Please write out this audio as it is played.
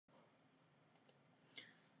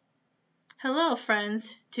Hello,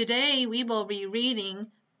 friends. Today we will be reading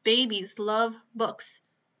Babies Love Books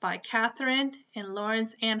by Catherine and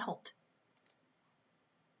Laurence Anholt.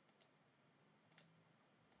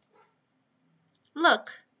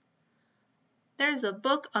 Look, there's a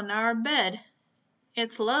book on our bed.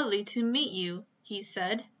 It's lovely to meet you, he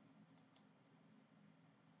said.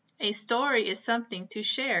 A story is something to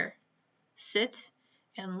share. Sit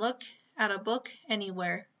and look at a book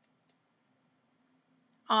anywhere.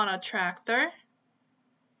 On a tractor,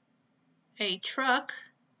 a truck,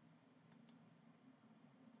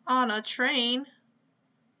 on a train,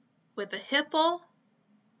 with a hippo,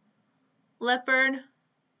 leopard,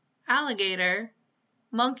 alligator,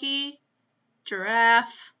 monkey,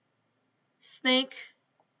 giraffe, snake,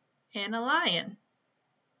 and a lion.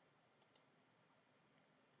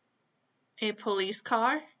 A police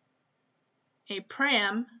car, a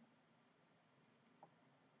pram.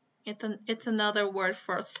 It's another word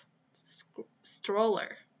for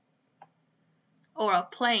stroller. Or a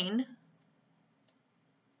plane.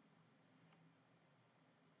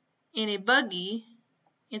 In a buggy,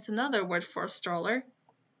 it's another word for stroller.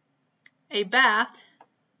 A bath,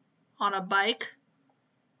 on a bike.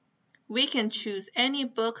 We can choose any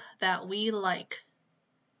book that we like.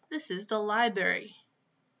 This is the library.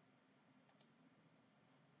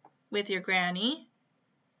 With your granny,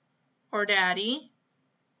 or daddy,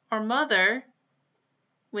 or mother,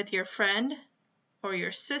 with your friend, or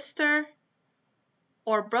your sister,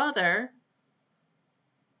 or brother,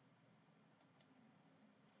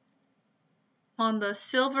 on the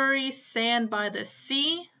silvery sand by the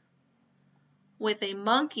sea, with a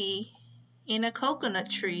monkey in a coconut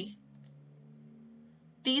tree.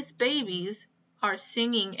 These babies are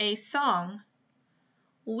singing a song.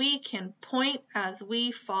 We can point as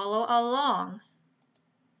we follow along.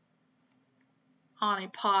 On a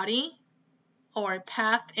potty or a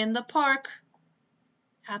path in the park,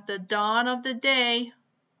 at the dawn of the day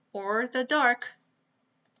or the dark.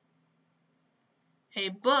 A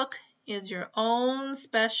book is your own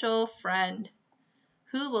special friend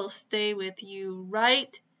who will stay with you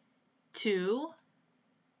right to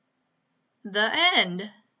the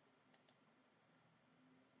end.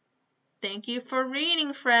 Thank you for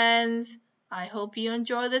reading, friends. I hope you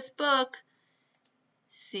enjoy this book.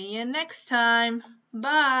 See you next time.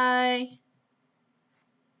 Bye.